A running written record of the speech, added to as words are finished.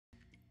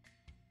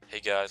Hey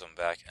guys, I'm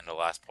back. In the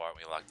last part,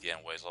 we unlocked Dian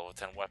Wei's level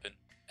 10 weapon,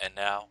 and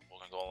now we're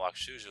going to go unlock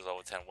Shuju's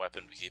level 10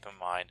 weapon, but keep in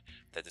mind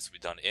that this will be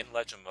done in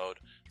Legend mode,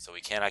 so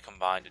we cannot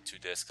combine the two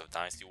discs of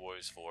Dynasty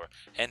Warriors 4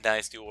 and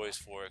Dynasty Warriors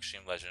 4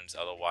 Extreme Legends,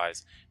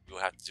 otherwise we will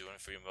have to do it in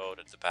free mode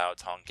at the Battle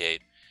Town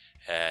Gate,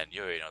 and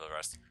you already know the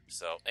rest.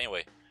 So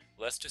anyway,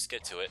 let's just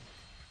get to it.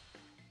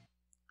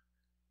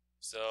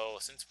 So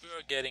since we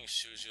are getting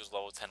Shuju's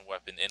level 10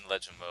 weapon in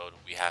Legend mode,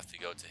 we have to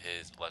go to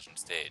his Legend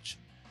stage.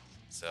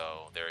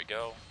 So there we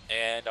go,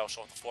 and I'll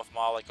show off the fourth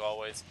model like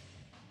always.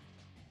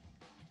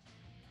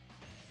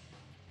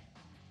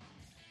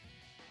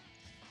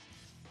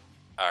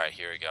 Alright,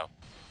 here we go.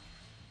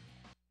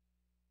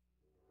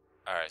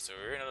 Alright, so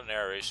we're in the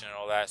narration and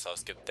all that, so I'll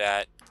skip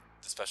that.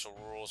 The special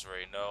rules, we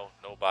already know,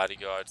 no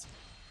bodyguards.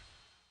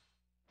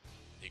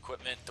 The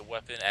equipment, the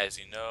weapon, as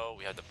you know,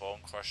 we have the Bone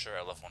Crusher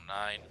at level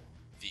 9.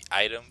 The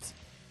items,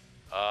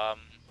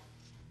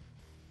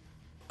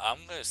 I'm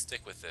gonna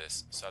stick with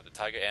this. So I have the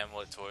Tiger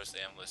Amulet, Taurus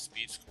Amulet,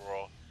 Speed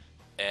Scroll,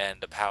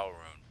 and the Power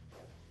Rune.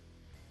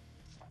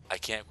 I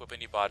can't equip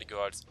any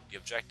bodyguards. The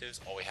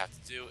objectives, all we have to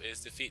do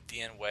is defeat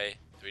Dian Wei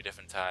 3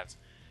 different times.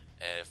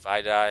 And if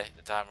I die,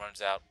 the time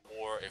runs out,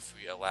 or if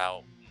we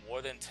allow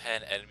more than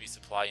 10 enemy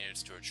supply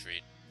units to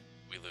retreat,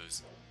 we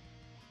lose.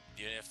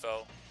 Unit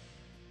info,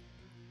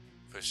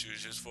 for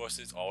Shuju's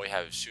forces, all we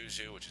have is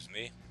Shuju, which is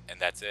me, and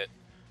that's it.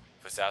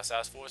 For Cao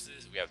Cao's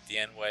forces, we have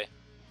Dian Wei,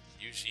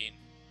 Eugene,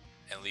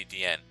 and Li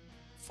Dian.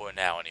 For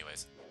now,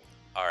 anyways.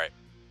 Alright,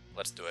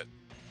 let's do it.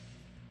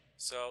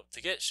 So,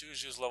 to get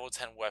Shuju's level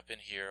 10 weapon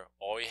here,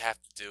 all you have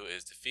to do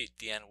is defeat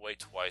Dian Wei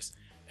twice,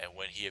 and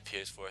when he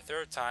appears for a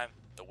third time,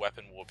 the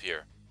weapon will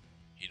appear.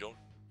 You don't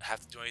have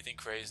to do anything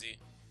crazy,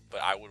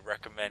 but I would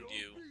recommend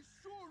you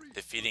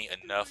defeating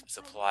enough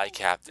supply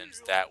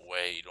captains, that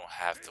way you don't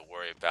have to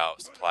worry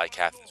about supply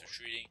captains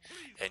retreating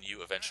and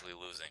you eventually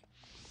losing.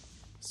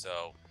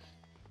 So,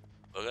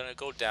 we're going to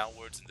go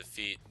downwards and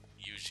defeat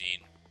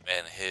Eugene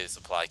and his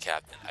supply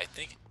captain. I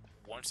think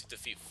once you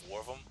defeat 4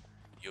 of them,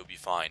 you'll be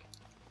fine.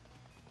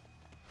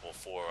 Well,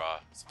 4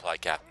 supply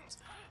captains.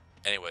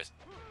 Anyways,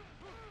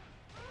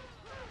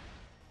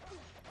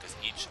 because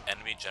each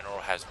enemy general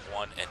has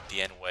 1 and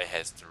Dian Wei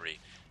has 3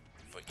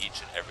 for each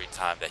and every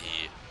time that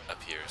he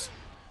appears.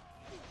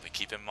 But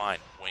keep in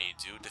mind, when you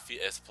do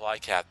defeat a supply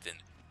captain,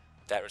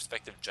 that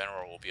respective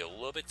general will be a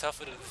little bit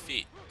tougher to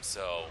defeat,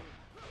 so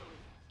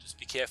just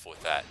be careful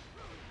with that.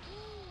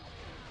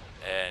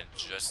 And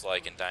just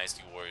like in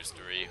Dynasty Warriors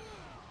 3,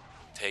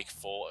 take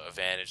full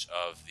advantage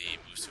of the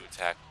Musu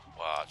attack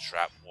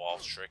trap wall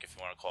trick, if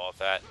you want to call it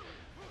that,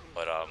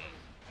 but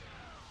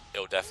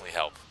it'll definitely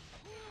help.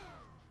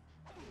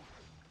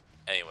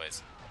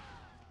 Anyways,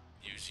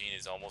 Eugene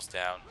is almost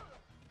down.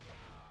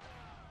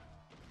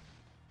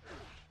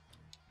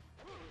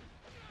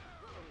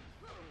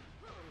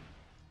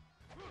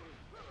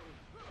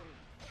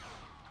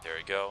 There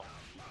we go.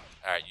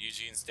 Alright,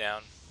 Eugene's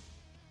down.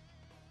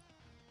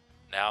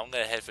 Now I'm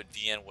going to head for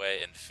Dian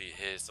Wei and defeat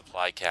his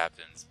supply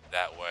captains.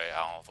 That way I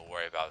don't have to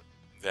worry about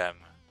them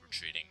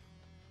retreating.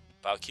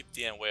 But I'll keep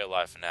Dian Wei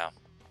alive for now.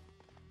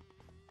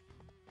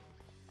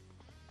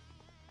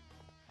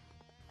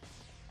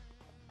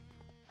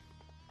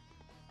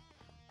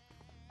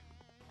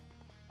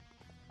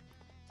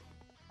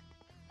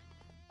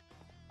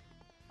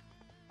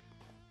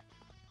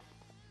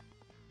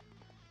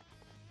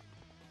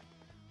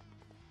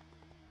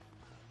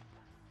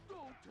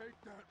 Don't take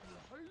that,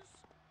 Rice.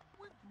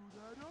 We grew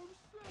that ourselves.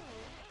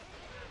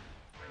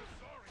 I'm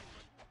sorry,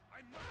 but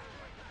I must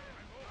fight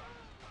my own.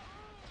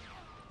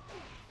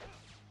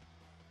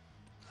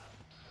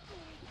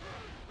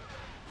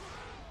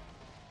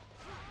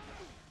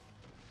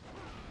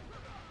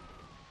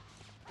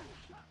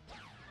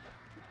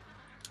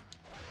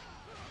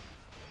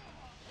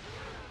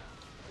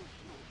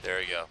 There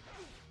we go.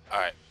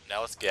 Alright, now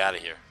let's get out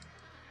of here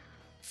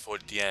before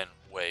Dian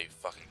Wei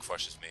fucking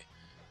crushes me.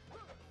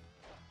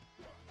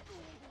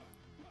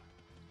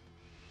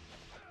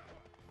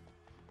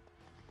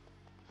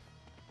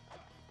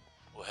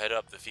 We'll head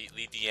up, defeat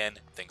Li Dian,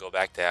 then go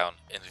back down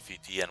and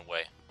defeat Dian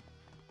Wei.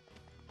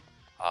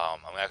 I'm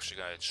actually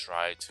going to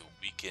try to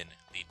weaken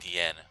Li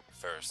Dian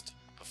first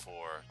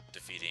before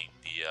defeating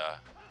the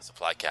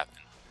supply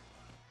captain.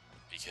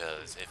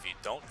 Because if you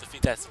don't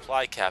defeat that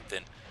supply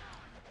captain,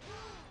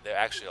 they're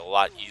actually a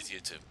lot easier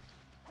to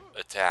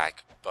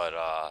attack, but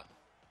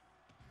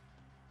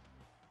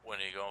when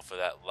you're going for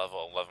that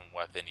level 11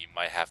 weapon, you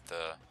might have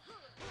to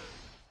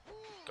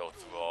go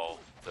through all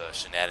the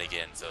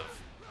shenanigans of,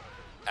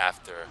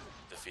 after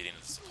defeating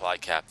the supply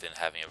captain,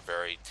 having a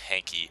very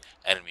tanky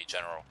enemy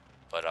general.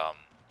 But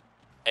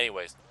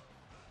anyways,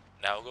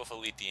 now we'll go for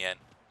Li Dian.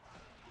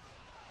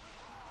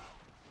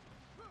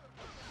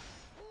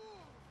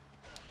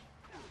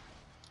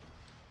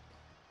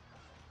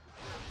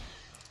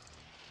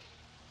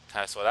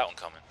 Kinda saw that one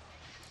coming.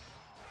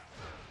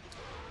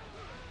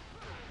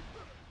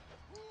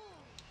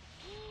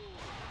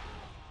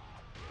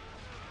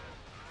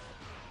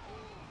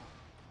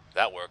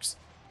 That works.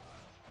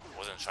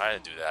 Wasn't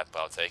trying to do that,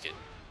 but I'll take it.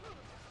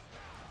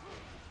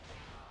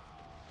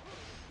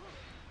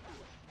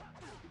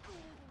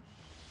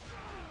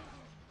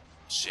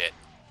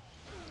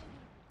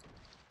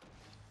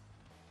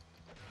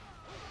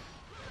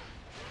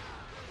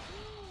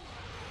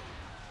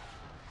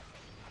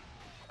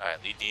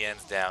 Alright,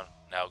 Dian's down.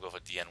 Now we'll go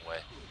for Dian Wei.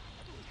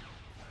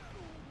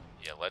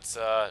 Yeah, let's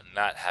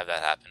not have that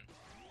happen.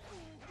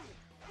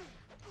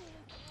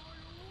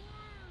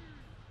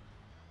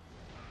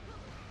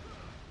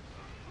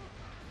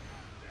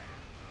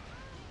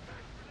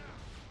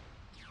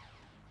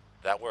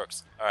 That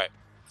works. Alright,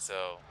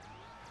 so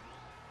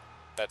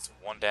that's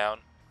one down,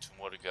 two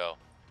more to go.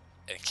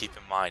 And keep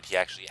in mind, he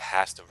actually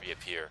has to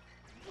reappear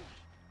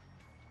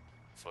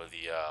for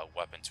the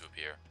weapon to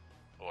appear,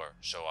 or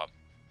show up,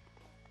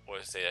 or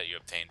to say that you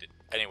obtained it.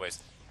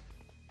 Anyways,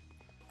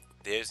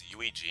 there's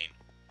Yui Jean.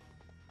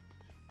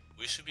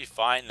 We should be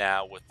fine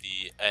now with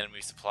the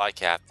enemy supply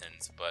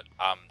captains, but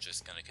I'm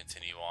just going to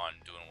continue on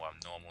doing what I'm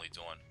normally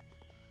doing.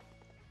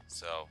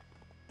 So,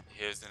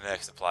 here's the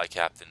next supply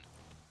captain.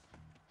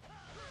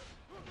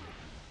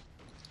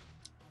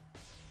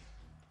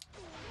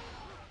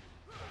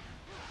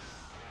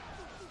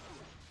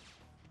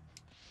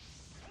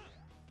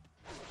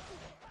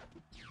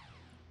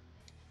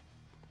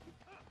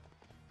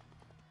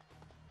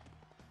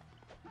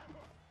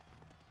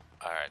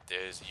 Alright,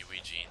 there's Yui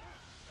Jean.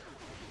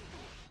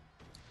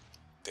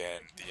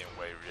 Then Dian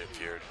Wei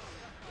reappeared.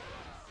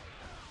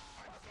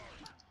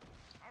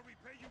 I'll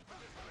repay you for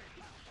this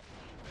later.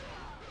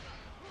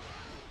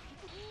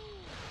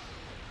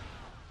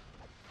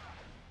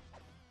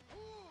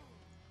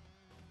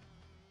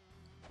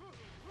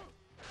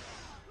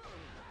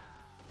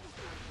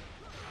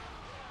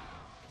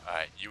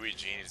 Alright, Yui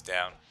Jean is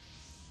down.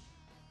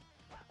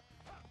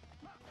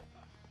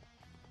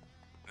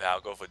 Now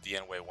I'll go for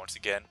Dian Wei once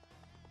again.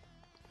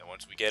 And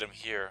once we get him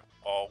here,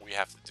 all we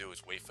have to do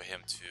is wait for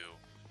him to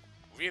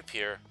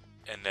reappear,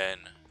 and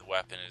then the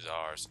weapon is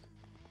ours.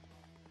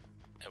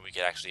 And we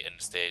can actually end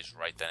the stage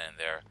right then and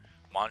there.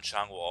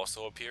 Manchang will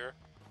also appear,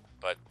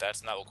 but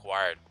that's not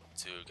required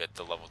to get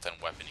the level 10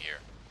 weapon here.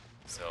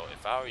 So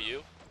if I were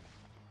you,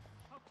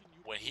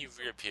 when he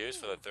reappears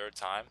for the third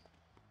time,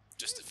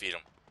 just defeat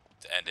him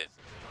to end it.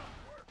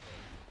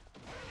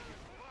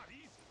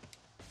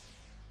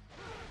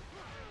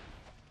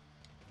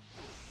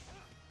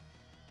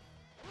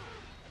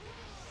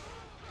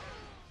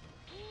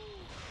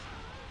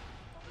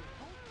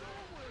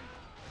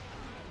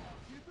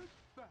 Give it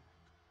back.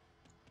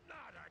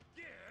 Not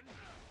again.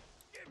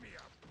 Give me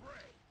a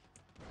break.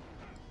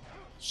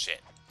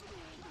 Shit.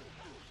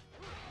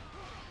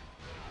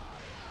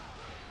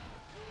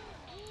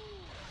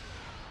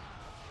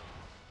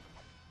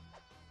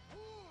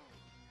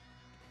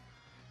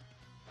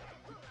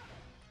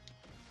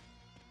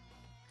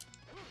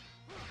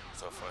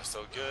 So far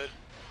so good.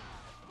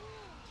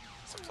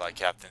 Supply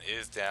captain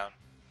is down.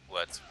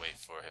 Let's wait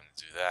for him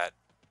to do that.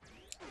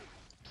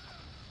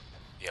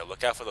 Yeah,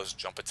 look out for those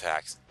jump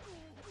attacks.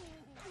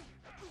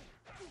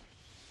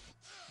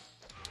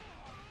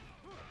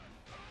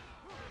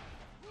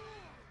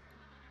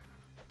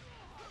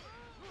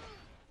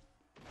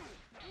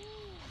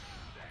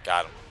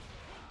 Got him.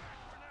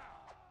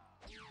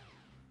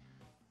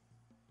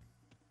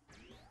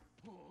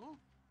 Huh?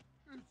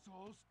 It's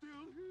all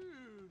still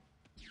here.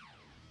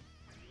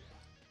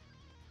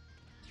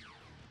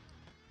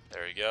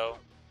 There we go.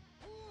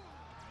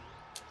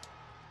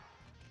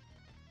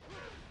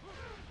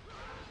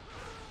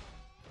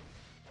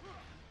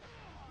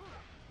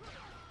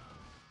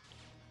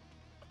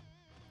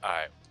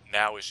 Alright,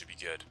 now we should be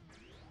good.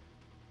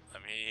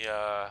 Let me,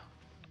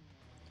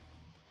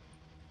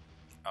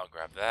 I'll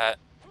grab that.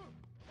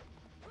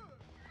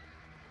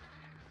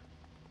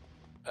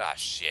 Ah,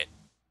 shit.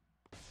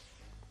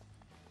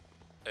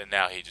 And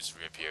now he just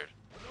reappeared.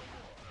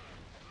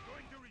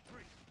 Going to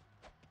retreat.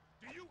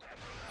 Do you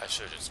I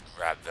should have just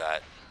grabbed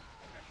that.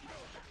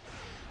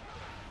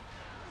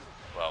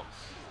 Well,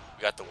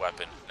 we got the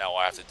weapon. Now all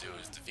I have to do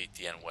is defeat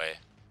Dian Wei.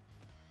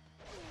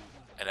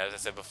 And as I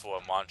said before,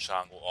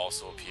 Manchang will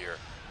also appear.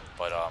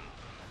 But,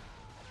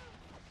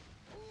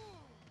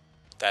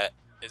 that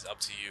is up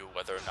to you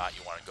whether or not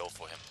you want to go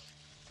for him.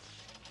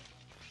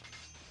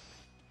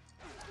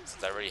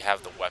 Since I already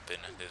have the weapon,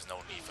 there's no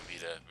need for me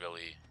to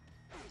really...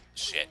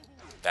 Shit.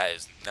 That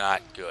is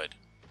not good.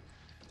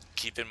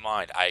 Keep in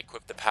mind, I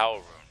equipped the power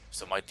rune,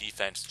 so my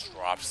defense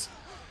drops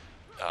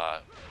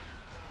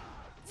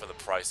for the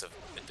price of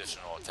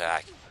additional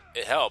attack.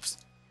 It helps.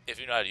 If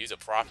you know how to use it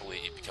properly,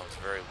 it becomes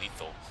very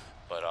lethal.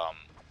 But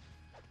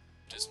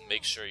just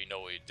make sure you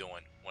know what you're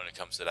doing when it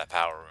comes to that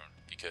power rune,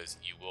 because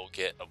you will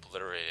get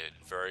obliterated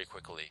very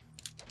quickly.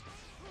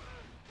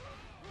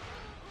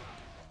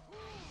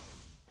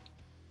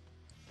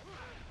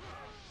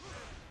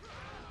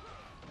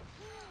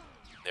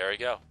 There we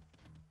go.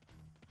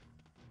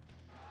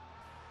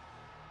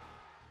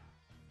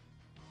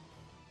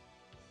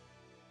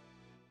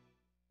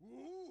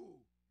 Ooh,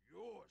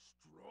 you're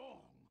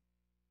strong.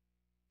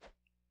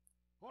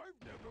 I've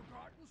never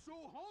gotten so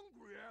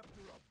hungry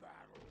after a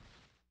battle.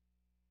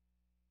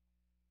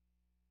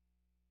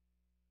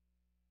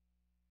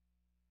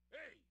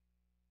 Hey,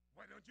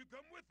 why don't you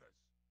come with us?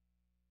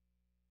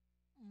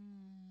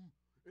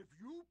 If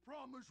you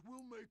promise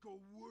we'll make a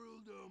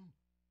world,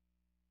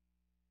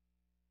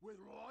 with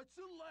lots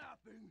of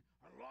laughing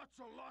and lots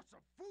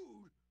of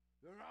food,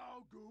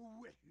 I'll go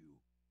with you.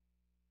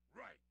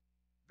 Right.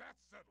 That's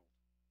settled.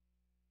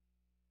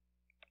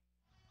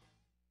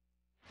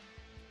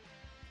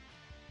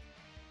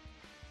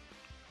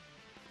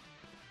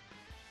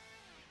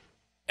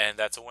 And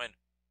that's a win.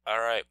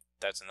 Alright,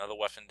 that's another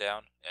weapon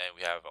down, and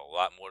we have a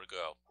lot more to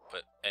go.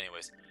 But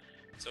anyways,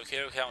 so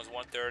KO count is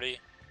 130.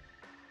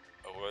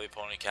 A worthy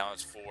opponent count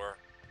is 4.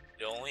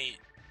 The only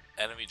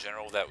enemy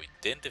general that we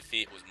didn't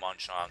defeat was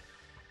Monchong.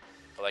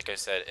 But like I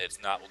said,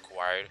 it's not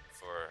required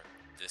for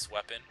this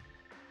weapon.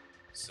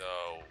 So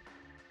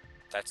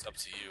that's up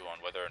to you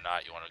on whether or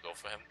not you want to go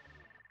for him.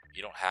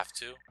 You don't have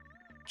to.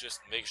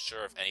 Just make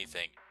sure, if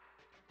anything,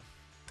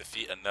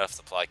 defeat enough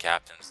supply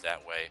captains.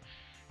 That way,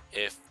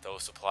 if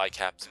those supply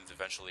captains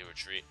eventually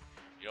retreat,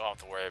 you don't have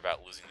to worry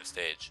about losing the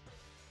stage.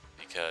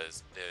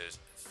 Because there's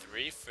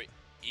 3 for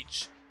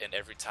each and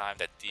every time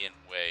that Dian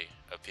Wei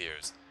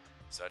appears.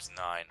 So that's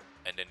 9.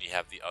 And then you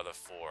have the other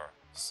 4.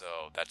 So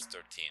that's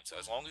 13. So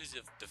as long as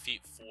you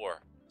defeat 4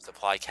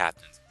 supply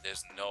captains,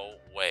 there's no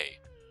way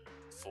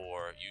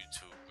for you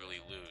to really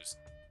lose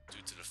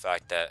due to the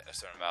fact that a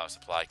certain amount of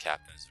supply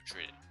captains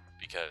retreated.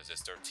 Because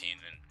there's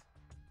 13, and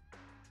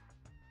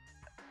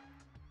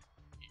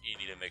you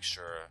need to make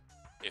sure,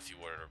 if you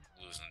were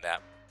to lose in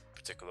that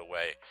particular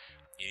way,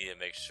 you need to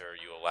make sure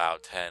you allow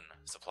 10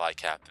 supply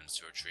captains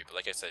to retreat. But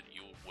like I said,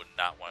 you would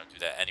not want to do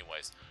that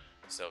anyways.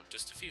 So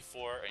just defeat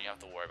 4 and you have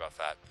to worry about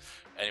that.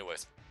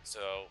 Anyways,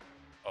 so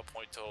our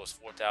point total is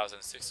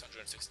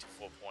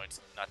 4,664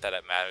 points. Not that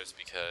it matters,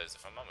 because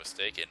if I'm not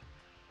mistaken,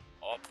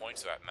 all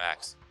points are at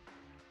max.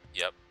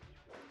 Yep.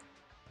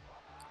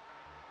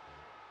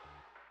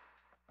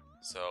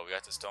 So we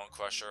got the Stone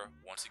Crusher.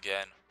 Once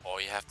again, all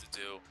you have to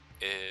do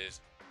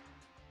is,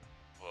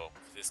 well,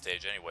 for this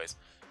stage anyways,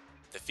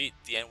 defeat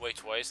Dian Wei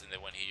twice, and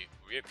then when he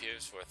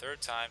reappears for a 3rd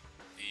time,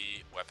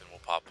 the weapon will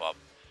pop up.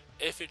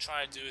 If you're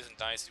trying to do this in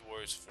Dynasty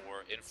Warriors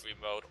 4 in free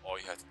mode, all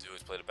you have to do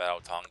is play the Battle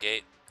of Tong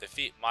Gate,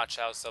 defeat Ma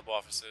Chao's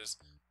sub-officers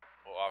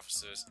or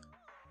officers,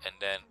 and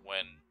then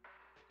when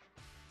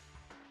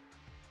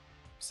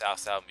Cao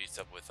Cao meets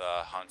up with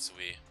Han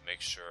Sui,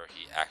 make sure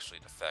he actually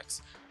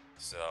defects.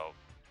 So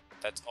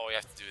that's all you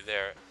have to do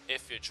there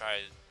if you're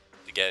trying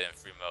to get it in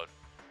free mode.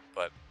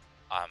 But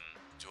I'm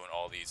doing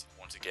all these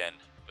once again,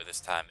 but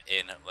this time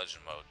in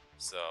legend mode.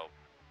 So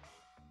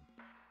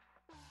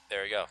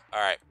there we go.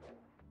 Alright.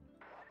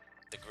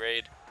 The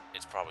grade,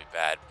 it's probably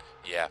bad.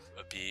 Yeah,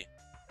 a B.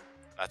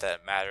 Not that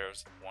it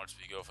matters. Once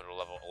we go for the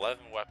level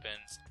 11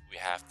 weapons, we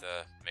have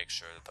to make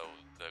sure that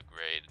the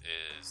grade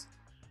is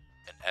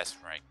an S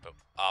rank. But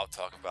I'll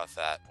talk about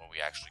that when we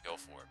actually go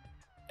for it.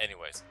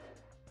 Anyways,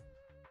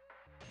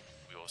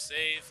 we will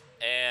save,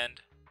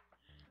 and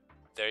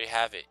there you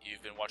have it.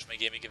 You've been watching my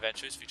gaming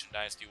adventures featuring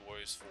Dynasty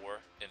Warriors 4,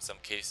 in some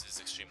cases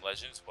Xtreme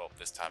Legends. Well,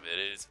 this time it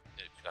is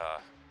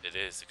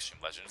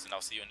Xtreme Legends, and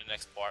I'll see you in the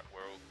next part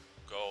where we'll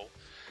go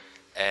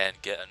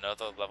and get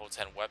another level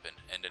 10 weapon,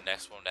 and the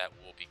next one that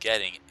we'll be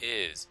getting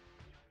is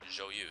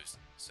Zhou Yu's.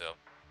 So,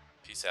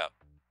 peace out.